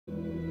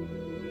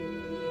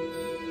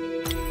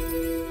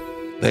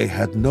They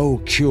had no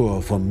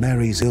cure for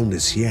Mary's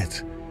illness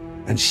yet,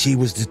 and she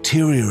was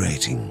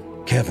deteriorating.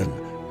 Kevin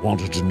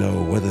wanted to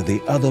know whether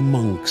the other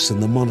monks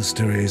in the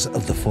monasteries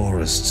of the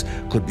forests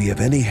could be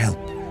of any help,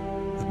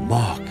 but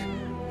Mark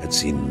had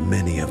seen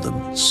many of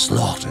them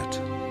slaughtered.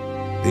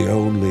 The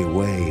only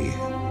way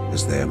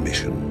was their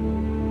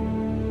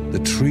mission. The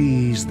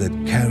trees that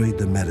carried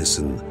the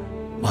medicine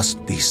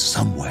must be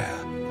somewhere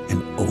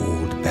in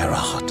Old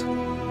Berat.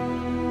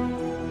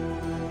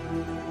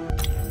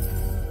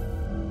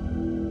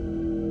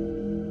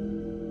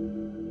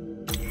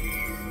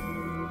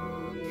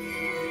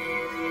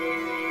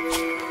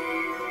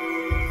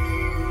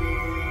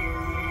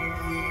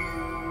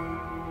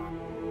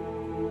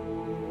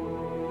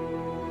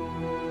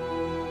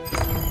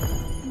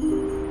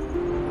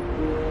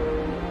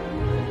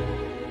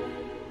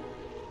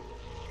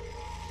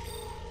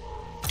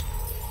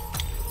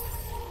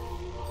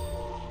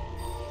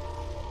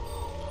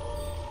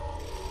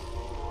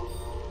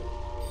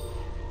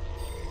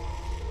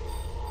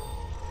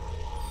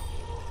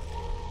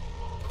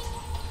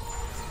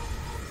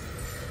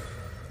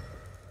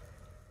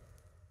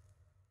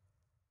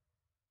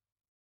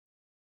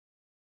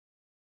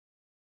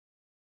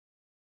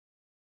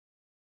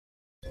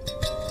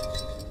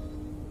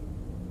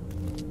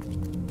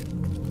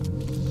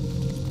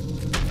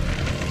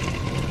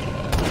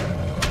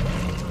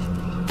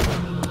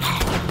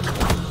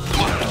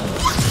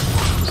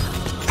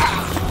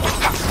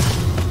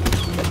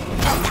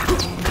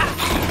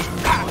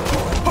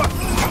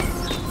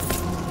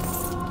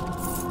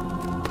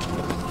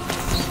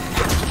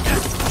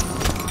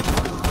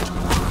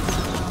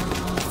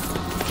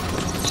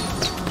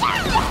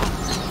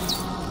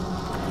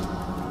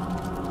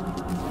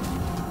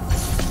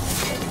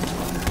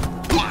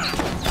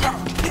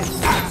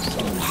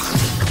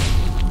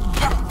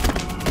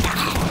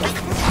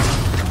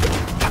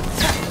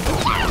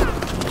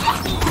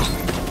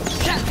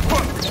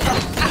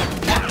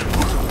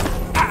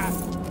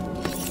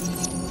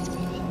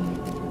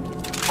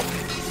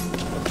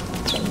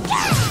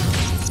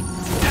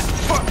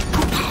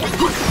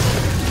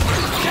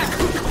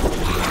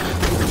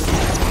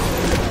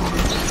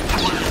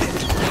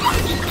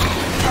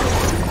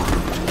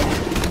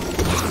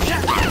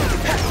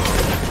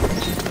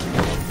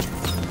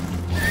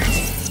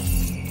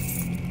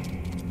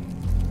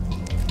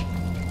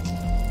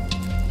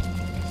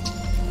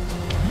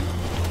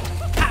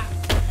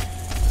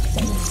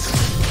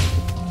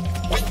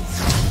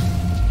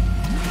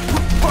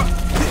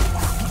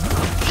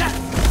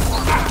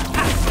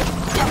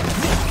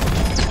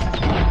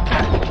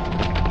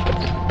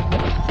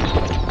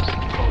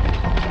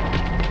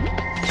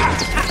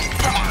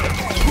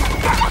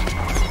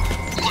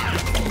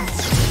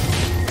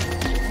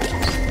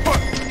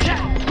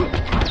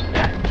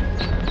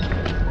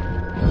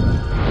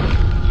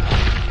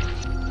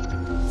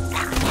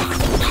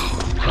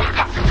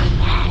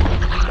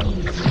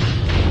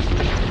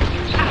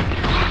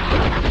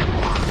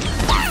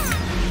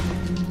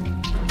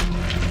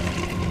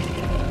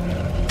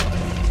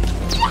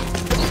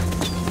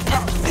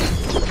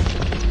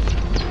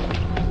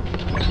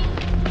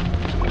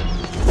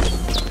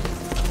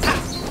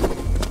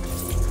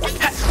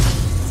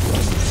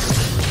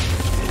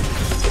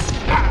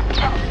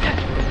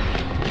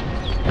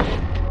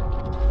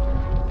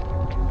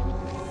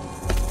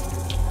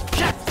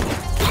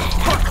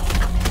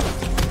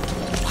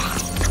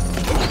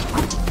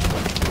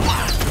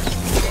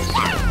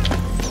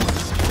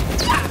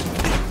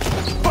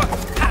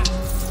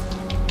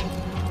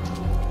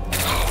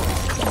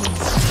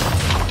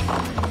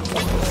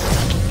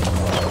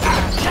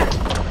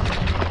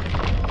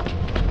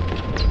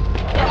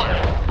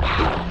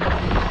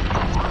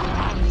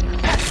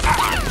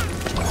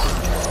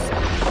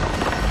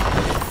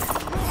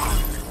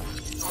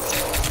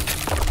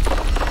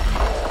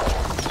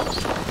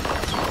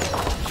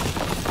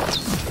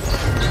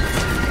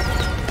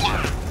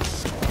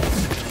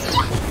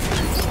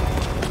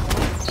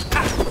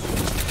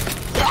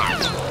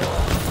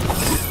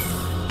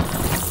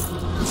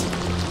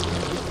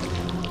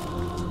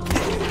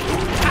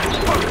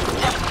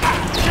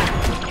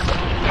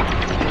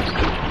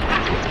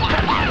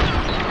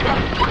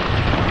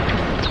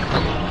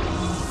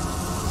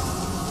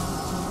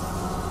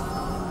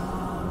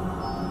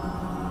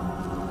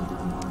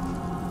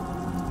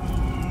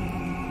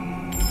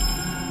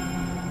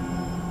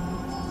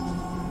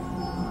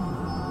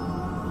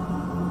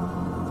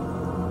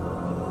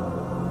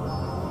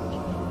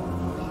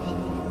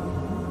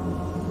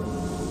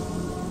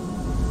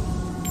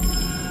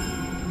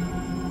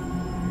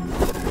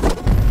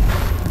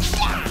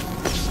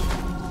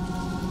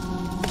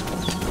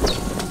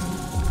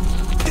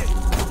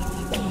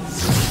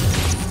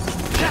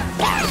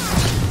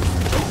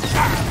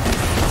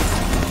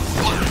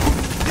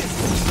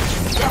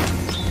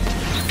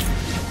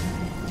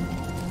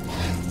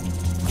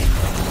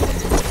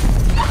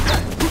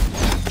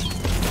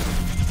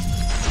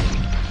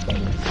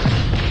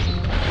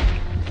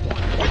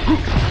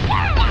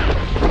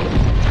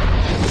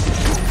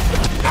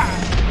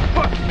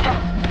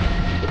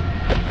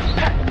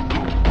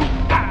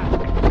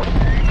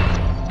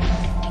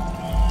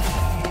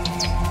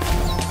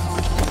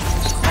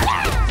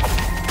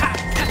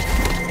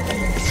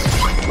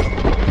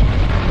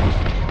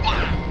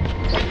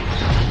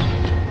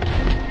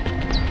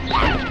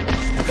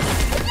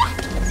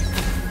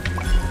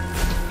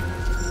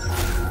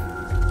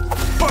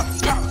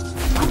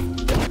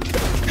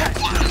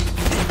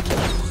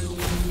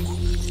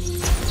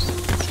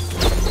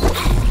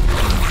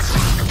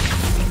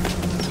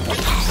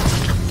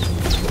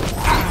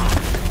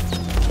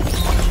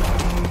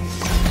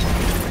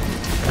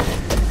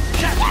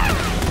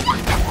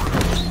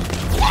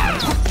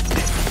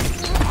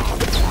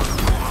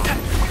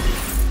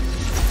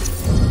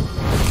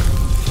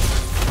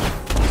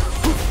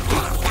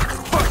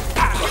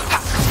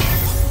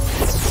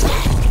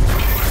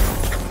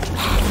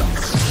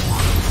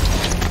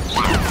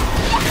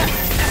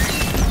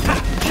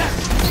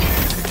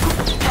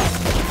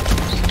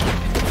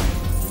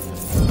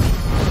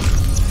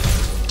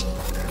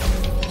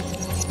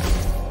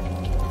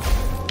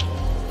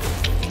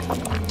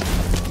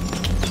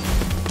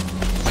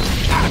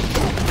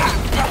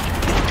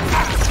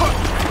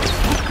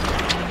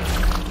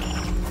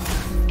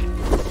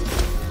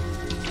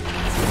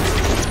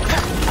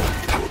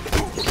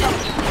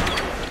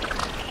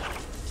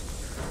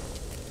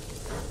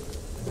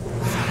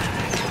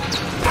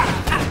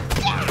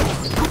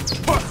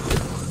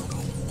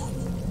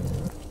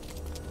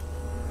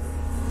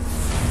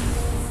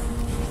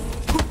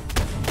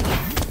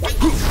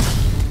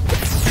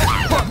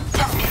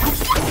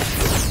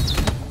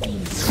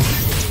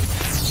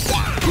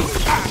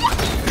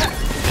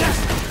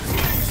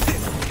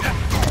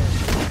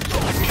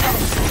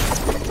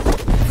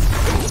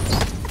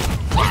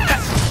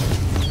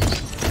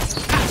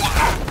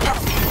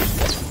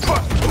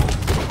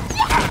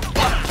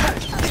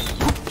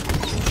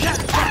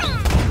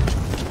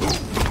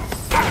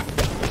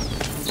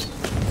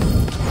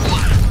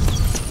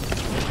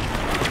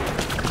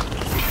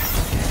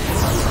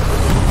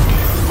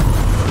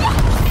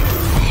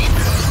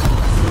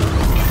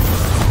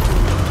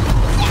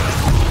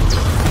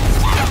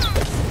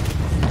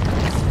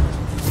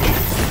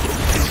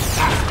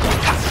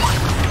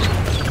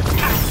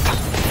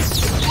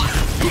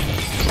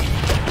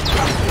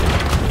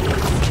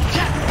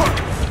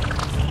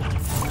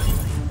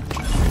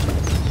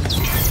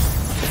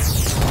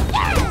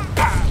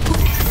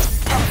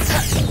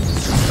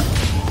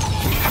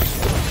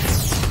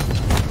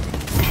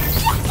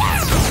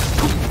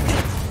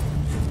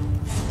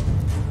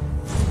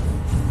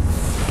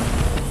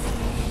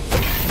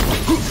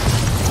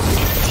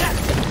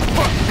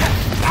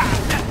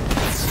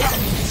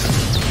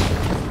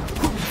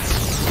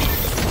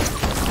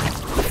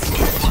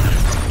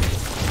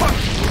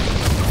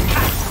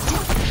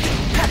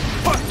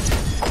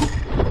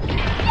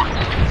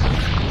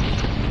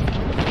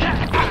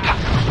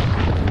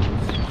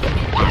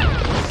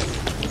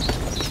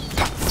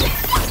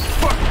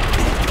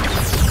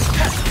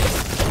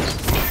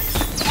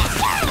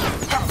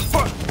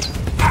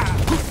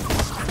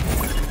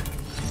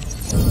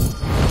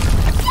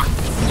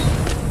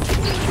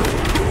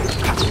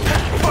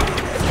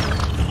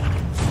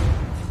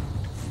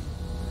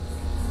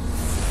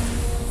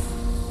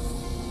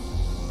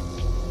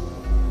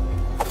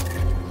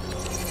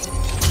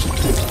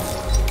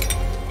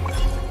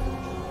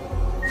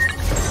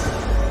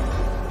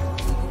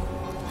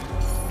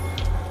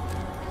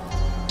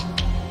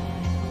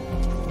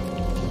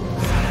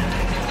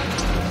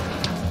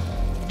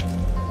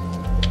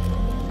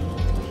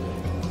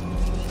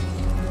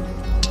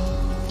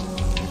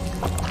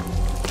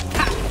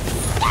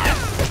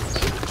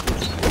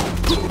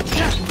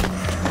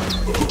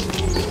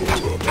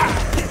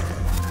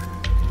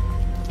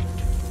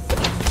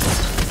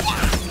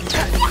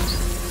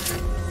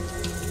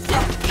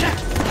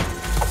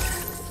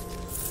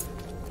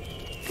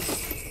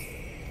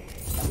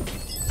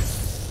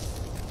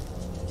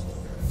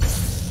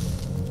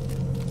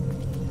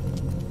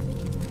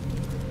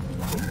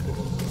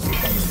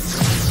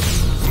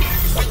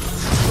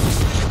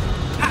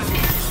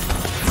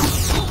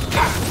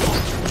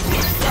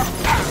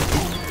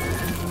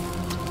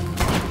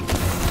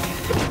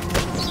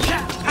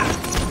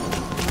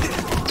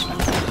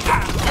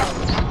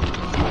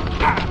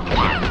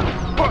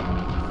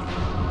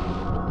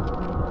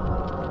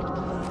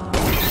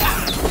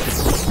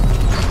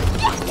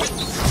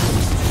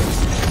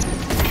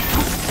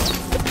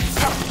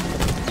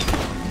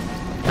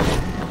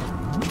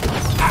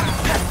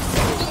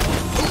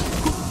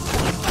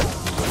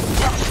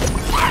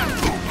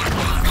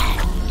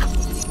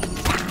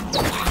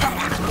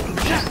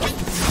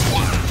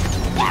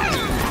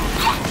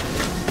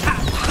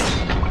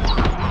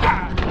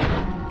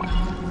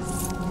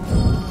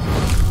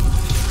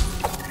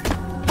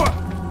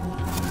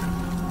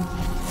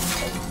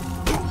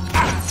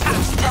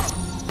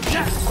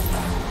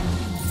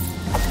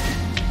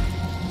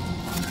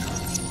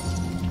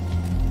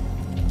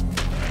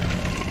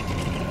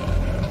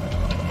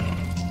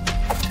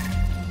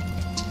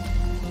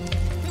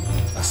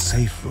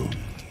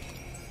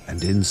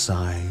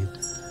 inside,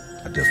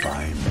 a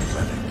divine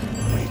relic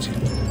waited.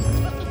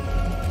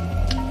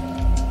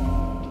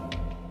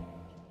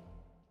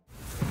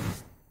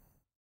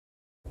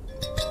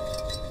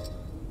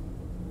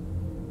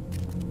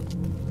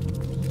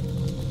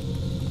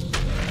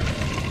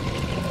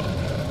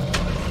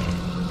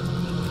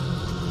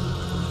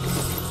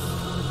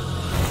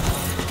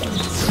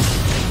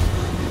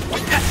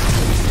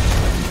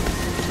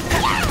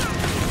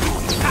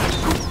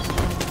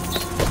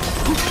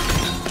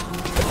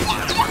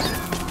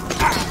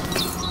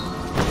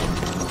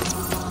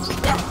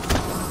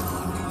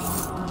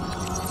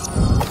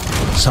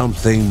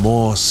 Something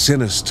more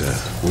sinister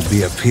will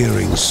be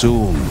appearing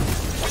soon.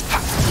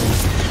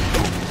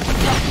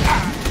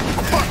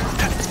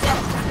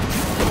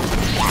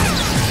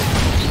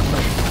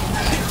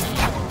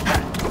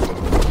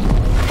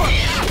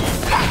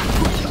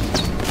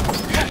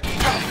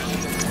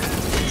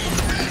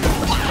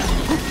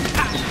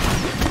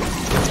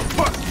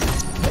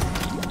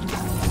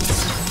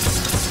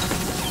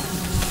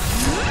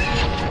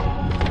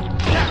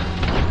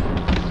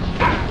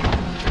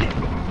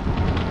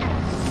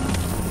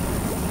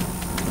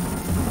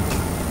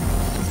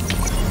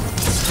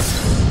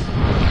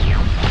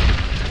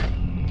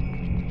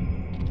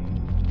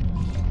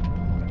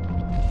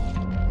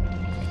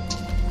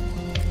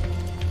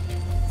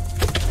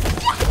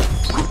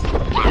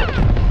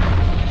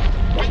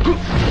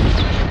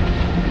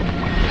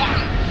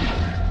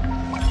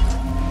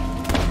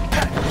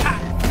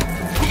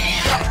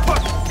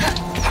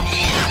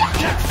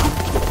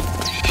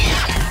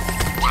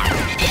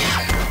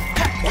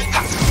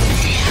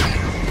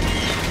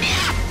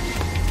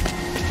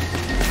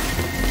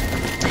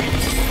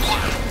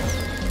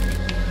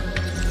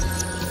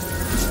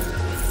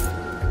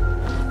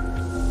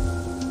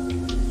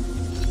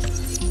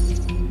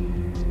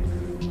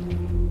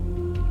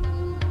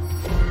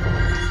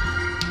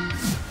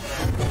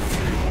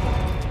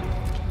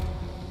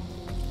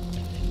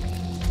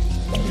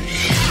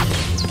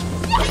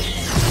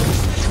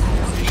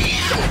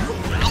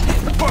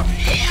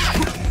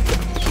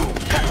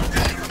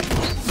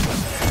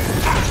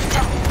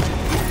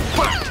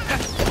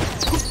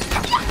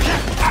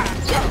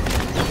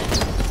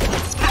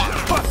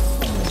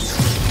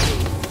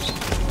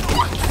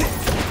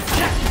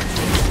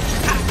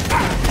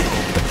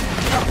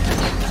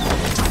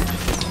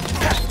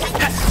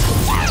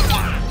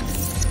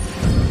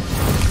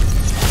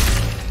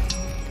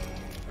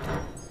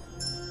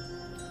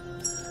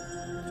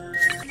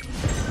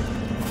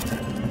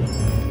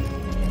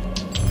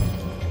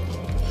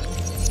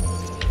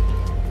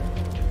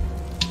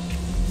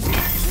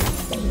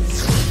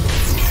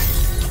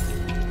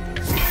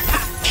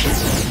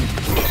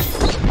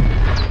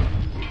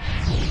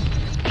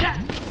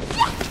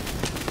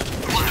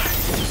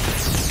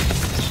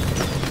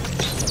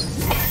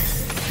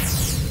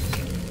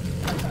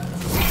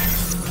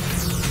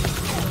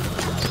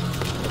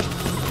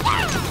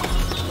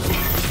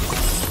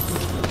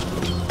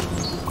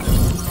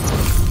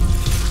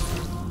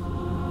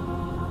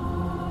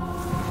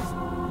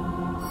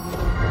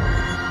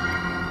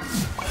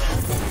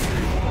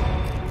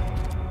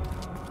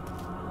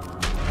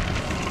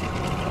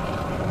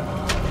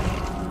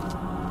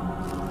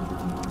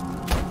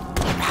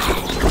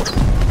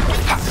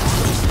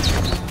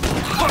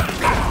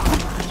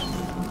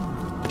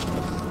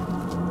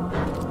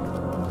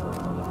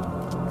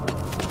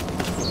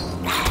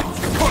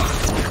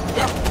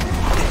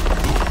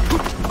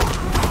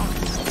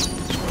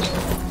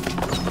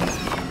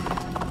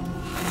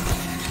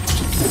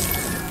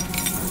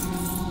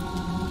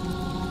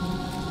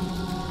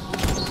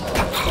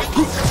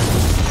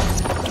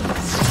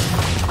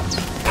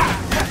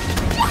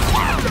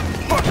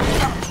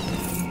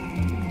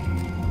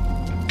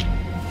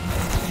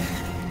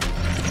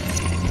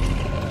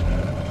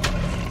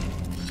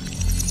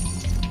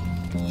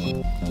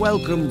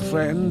 Welcome,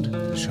 friend,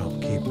 the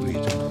shopkeep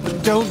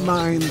greeted. Don't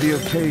mind the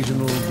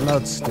occasional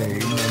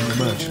bloodstain on the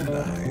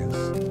merchandise.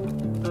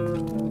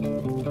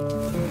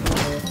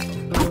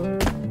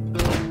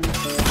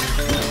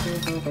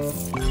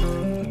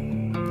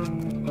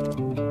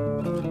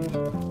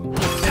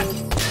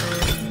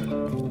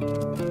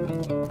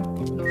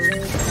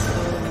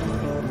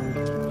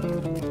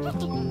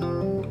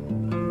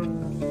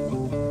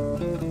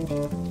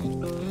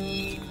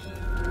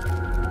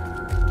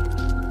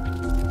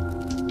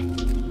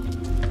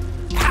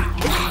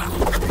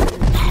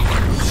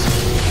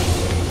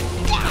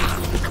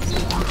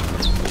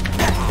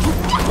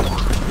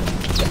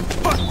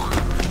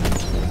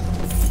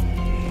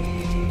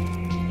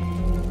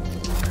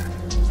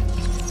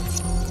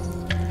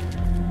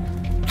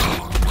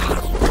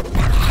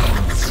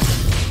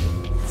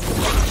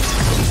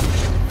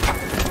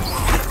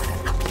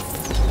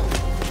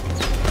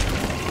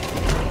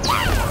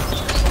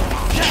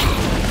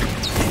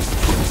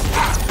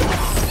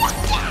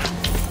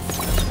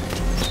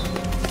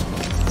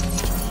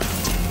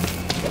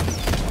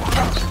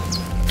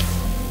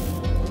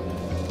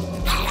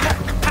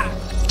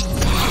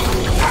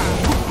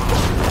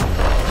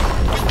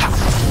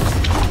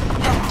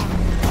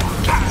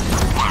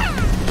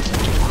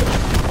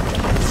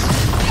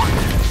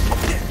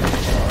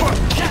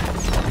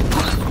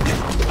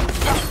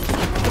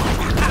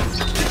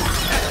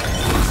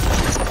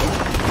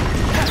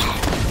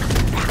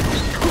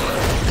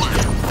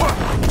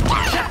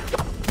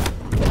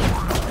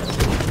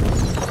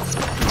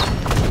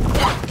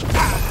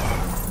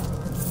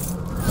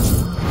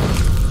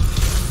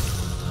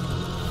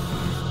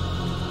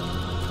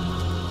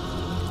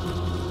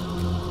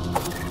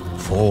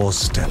 your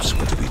steps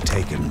were to be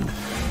taken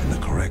in the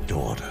correct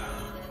order.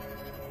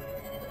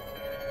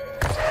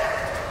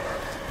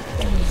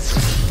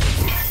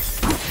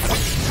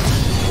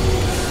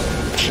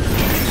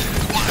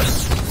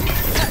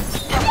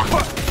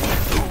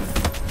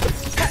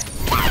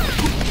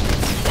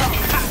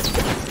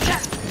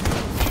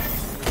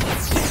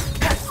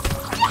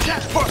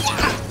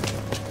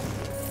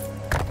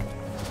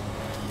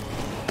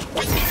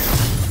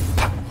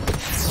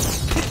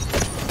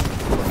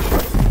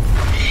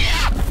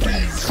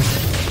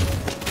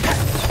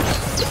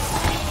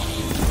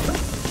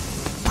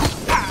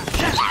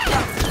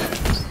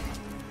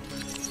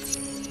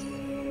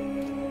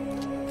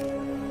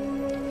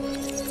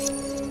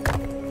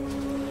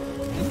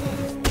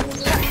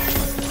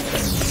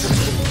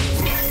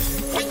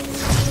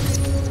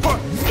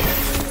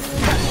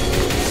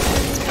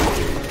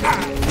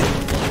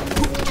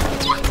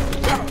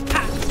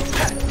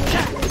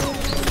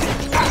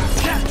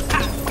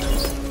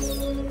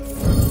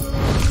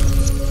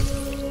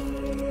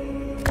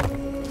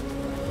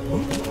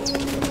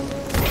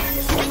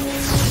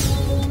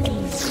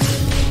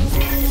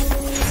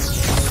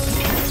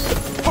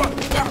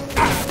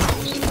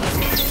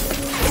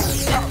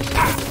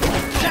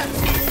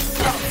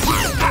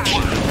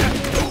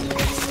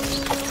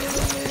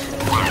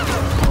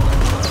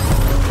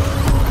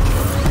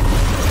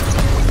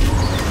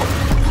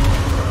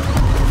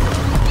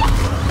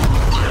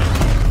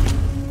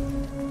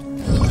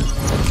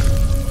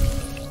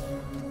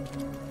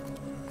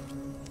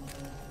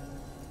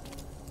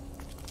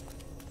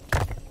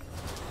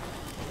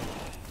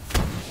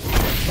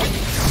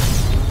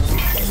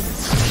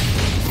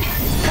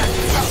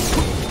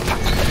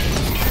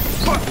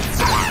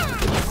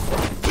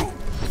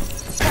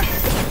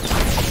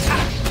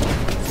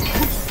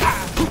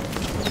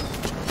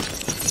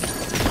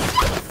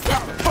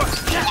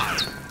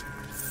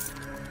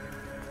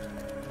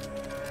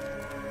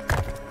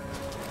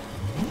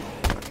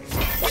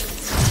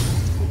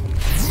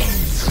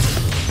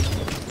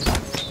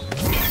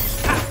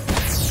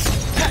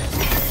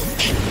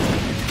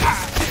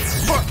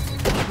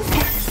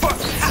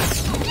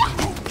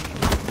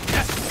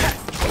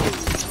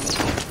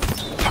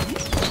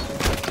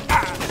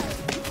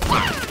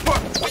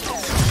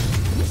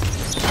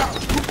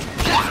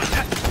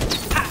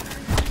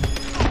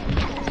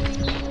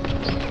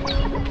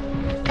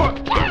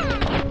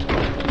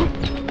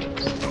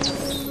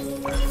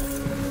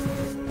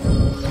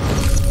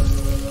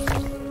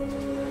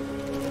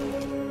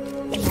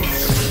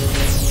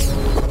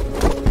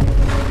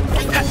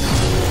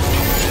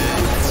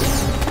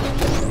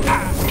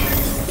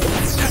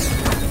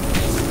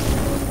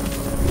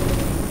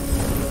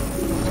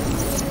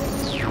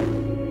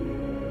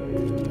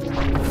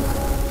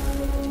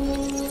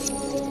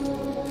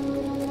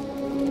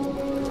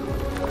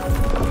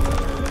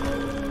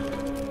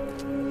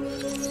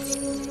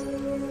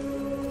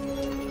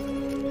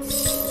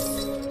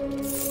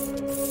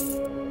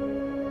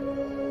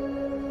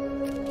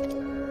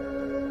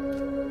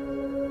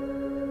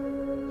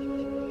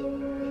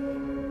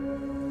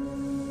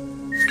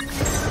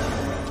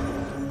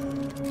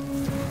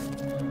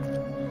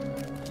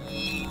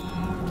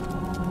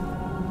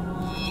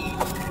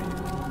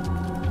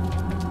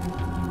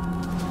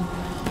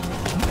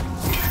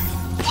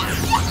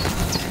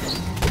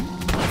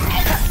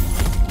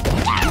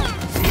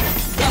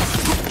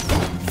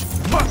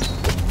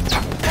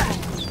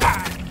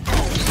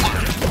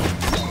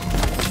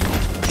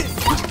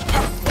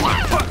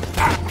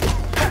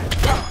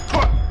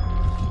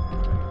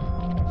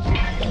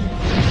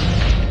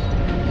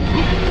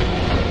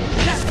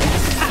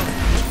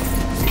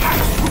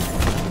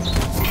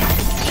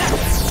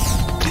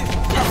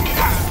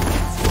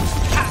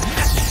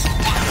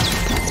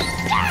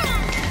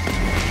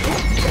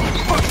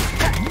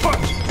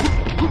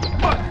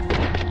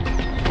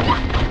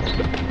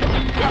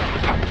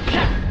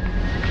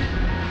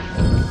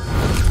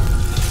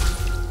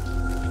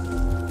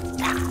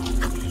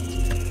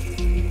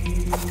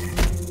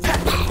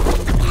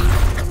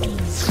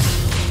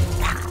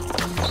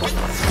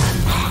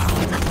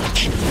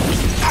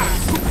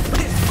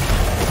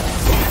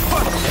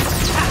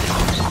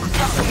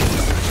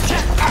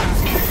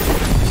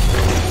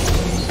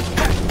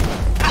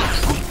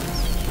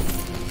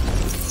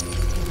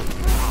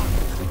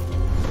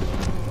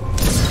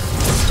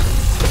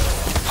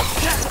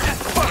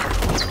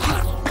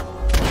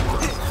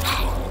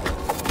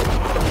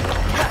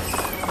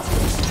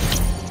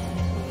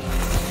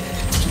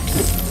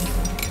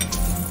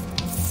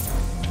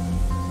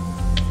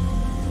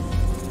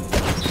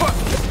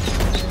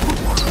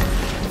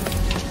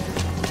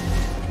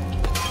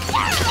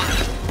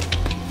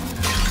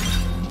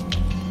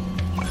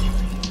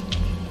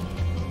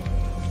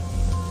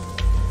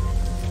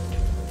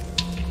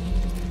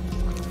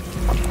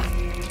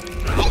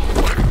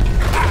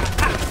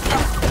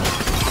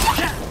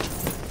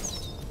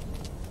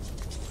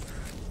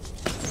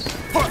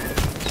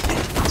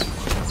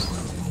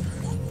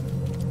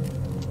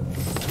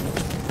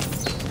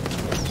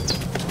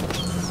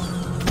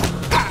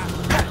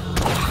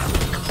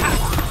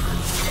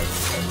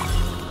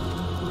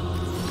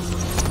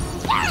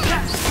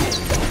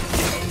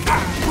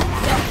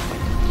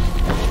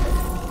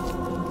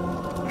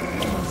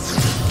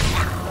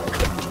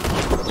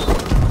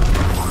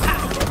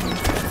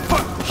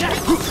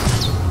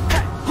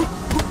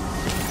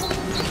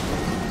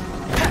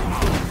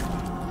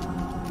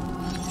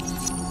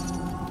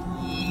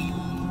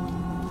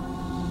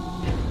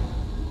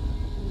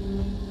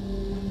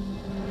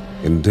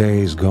 In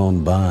days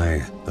gone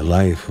by, the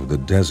life of the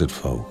desert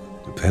folk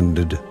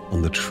depended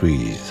on the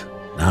trees.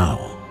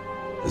 Now,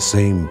 the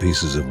same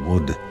pieces of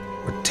wood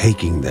were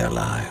taking their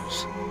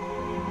lives.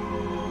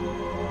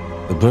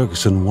 The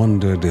Bergson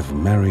wondered if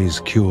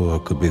Mary's cure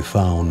could be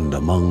found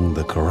among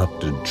the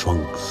corrupted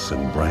trunks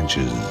and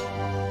branches.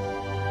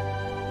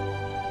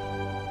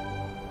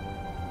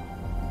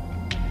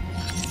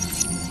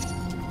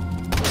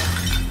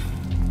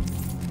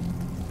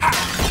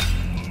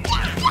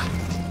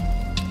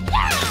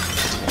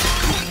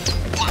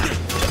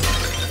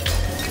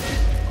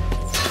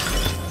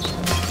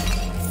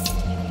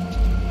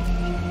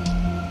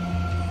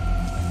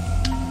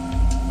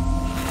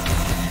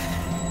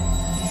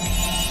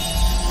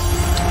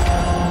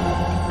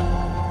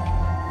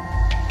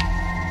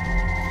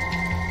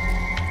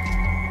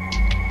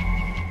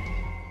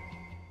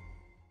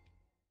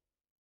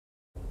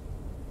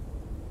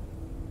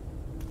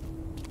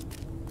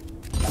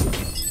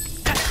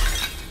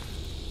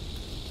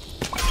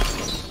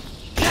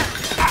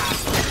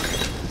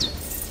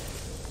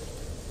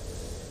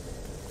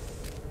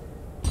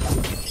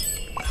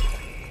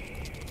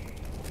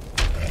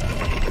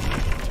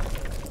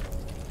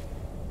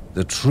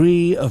 The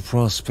tree of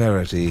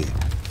prosperity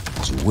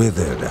was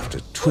withered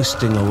after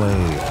twisting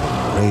away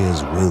from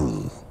Rhea's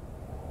will.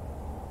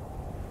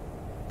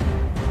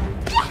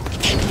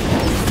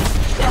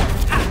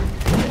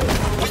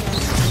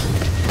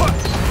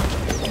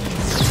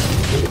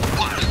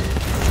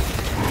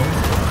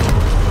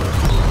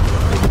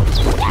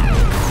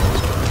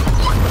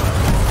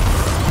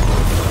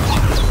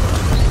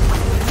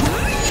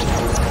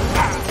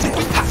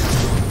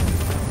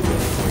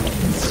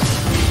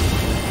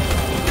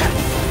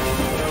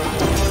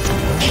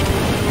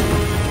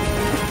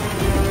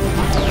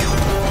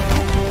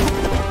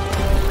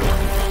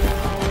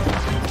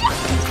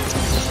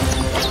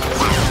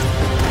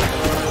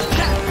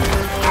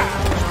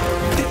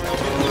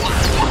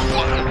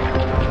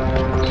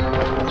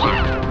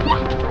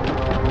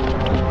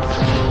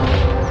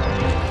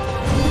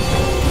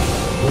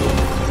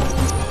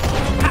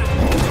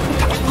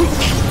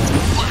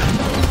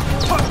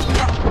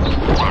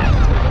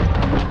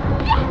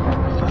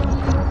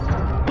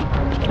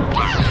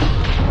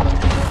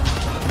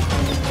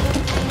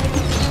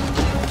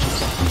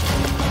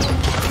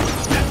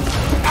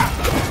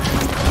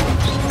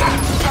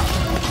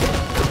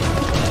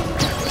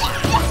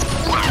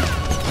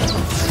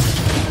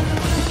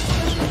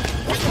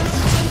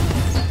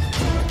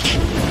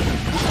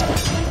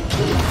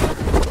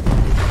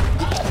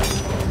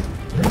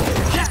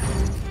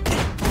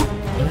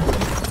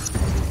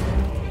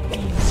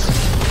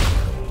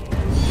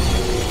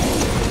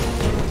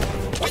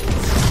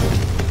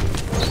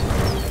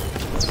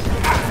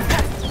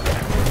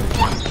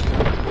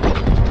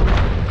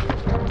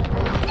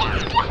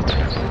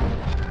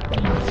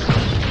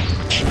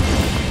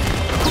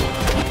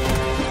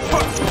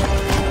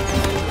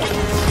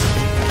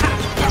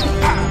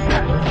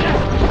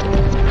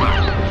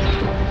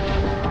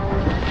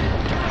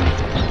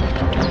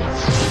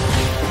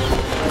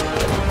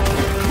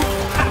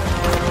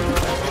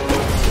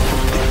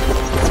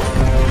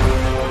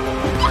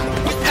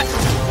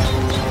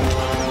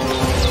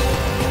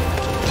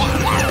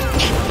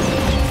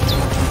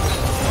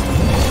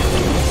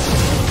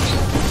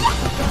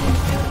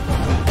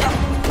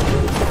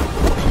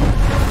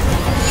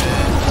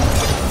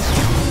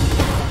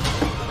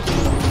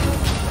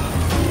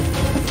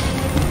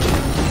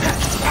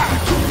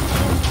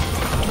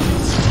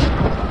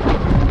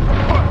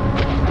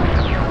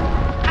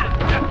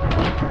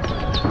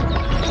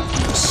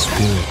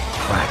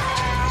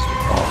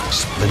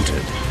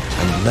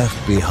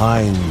 Left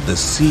behind the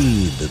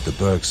seed that the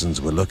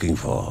Bergsons were looking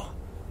for.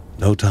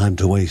 No time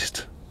to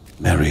waste.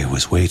 Mary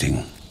was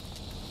waiting.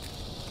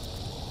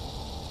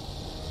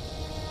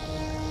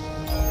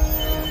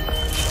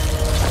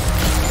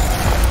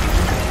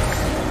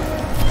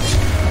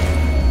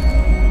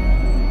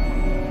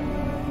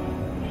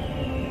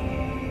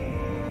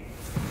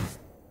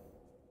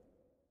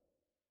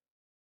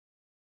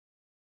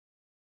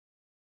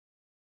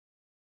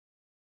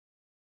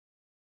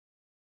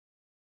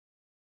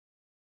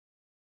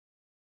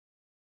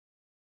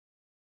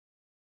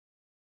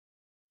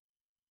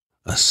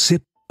 A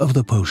sip of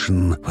the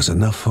potion was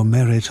enough for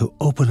Mary to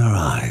open her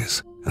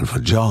eyes and for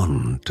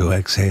John to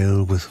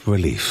exhale with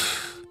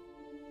relief.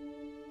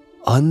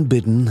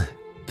 Unbidden,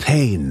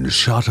 pain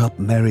shot up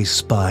Mary's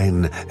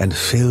spine and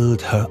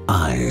filled her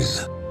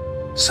eyes.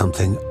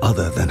 Something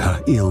other than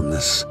her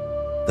illness.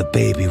 The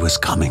baby was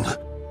coming.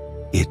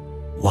 It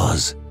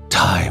was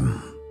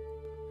time.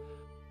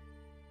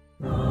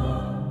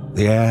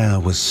 The air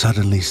was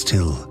suddenly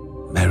still.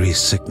 Mary's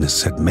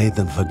sickness had made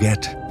them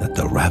forget that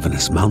the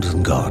ravenous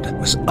mountain god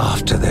was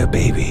after their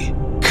baby.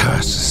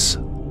 Curses!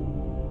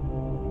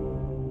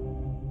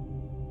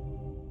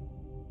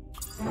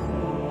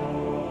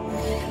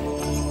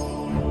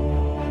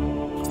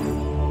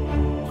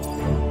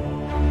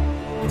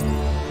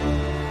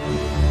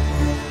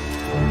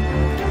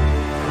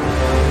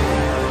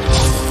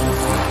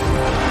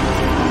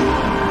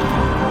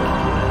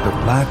 The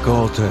Black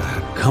Altar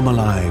had come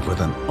alive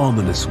with an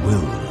ominous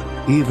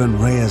will. Even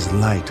Rhea's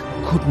light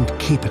couldn't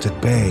keep it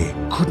at bay,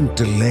 couldn't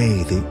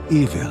delay the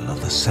evil of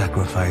the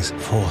sacrifice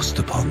forced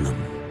upon them.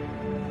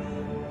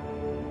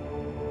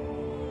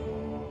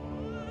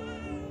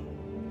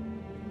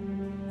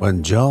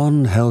 When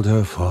John held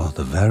her for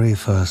the very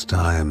first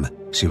time,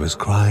 she was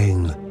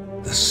crying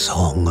the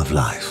song of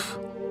life.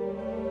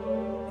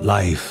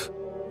 Life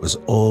was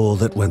all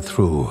that went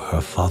through her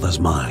father's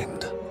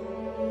mind.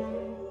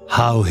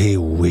 How he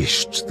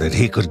wished that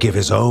he could give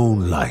his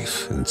own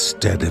life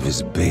instead of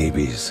his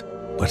baby's,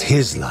 but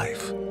his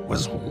life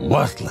was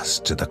worthless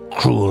to the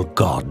cruel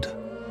god.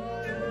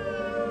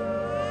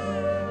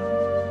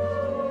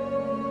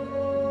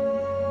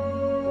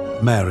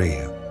 Mary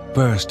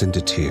burst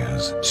into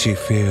tears. She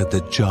feared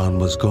that John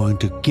was going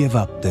to give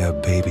up their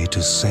baby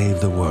to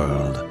save the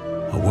world,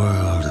 a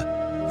world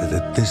that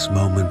at this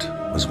moment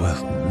was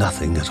worth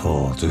nothing at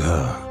all to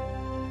her.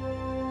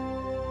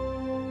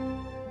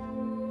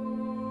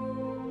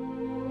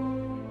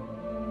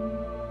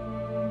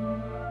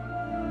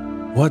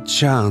 What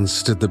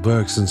chance did the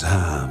Bergsons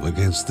have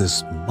against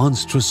this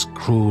monstrous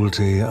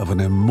cruelty of an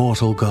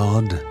immortal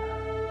god?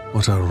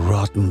 What a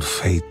rotten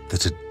fate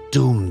that had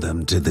doomed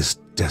them to this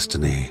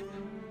destiny.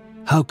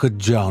 How could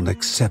John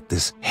accept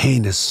this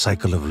heinous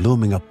cycle of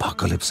looming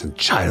apocalypse and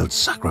child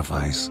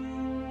sacrifice?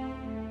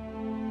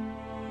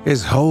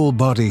 His whole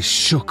body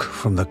shook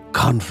from the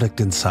conflict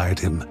inside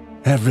him.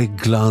 Every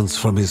glance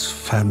from his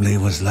family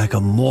was like a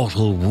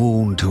mortal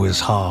wound to his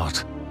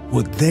heart.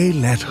 Would they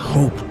let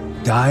hope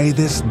die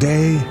this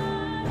day?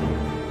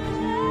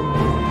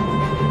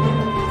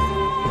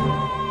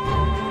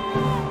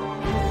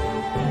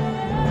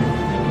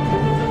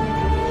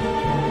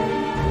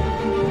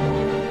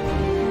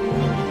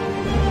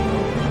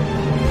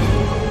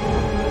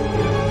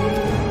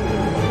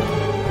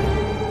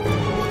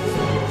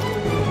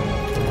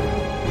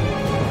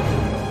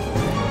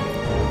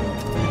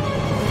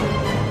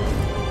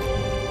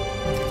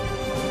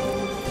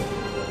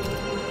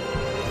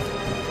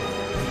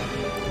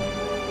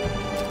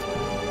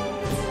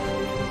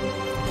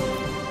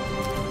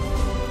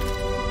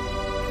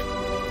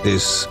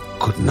 This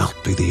could not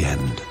be the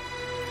end.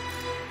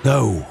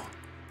 No.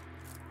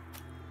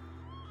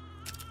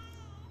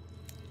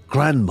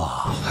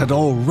 Grandma had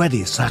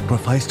already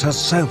sacrificed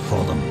herself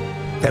for them.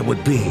 There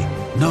would be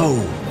no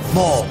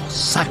more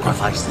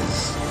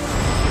sacrifices.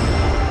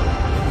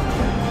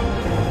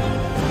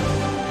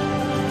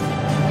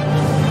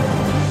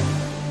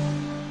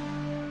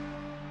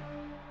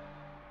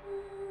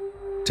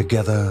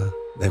 Together,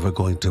 they were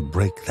going to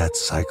break that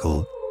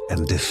cycle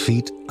and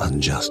defeat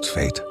unjust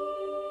fate.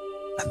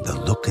 And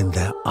the look in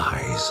their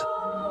eyes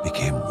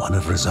became one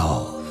of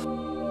resolve.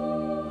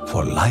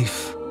 For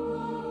life,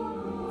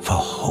 for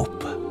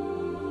hope.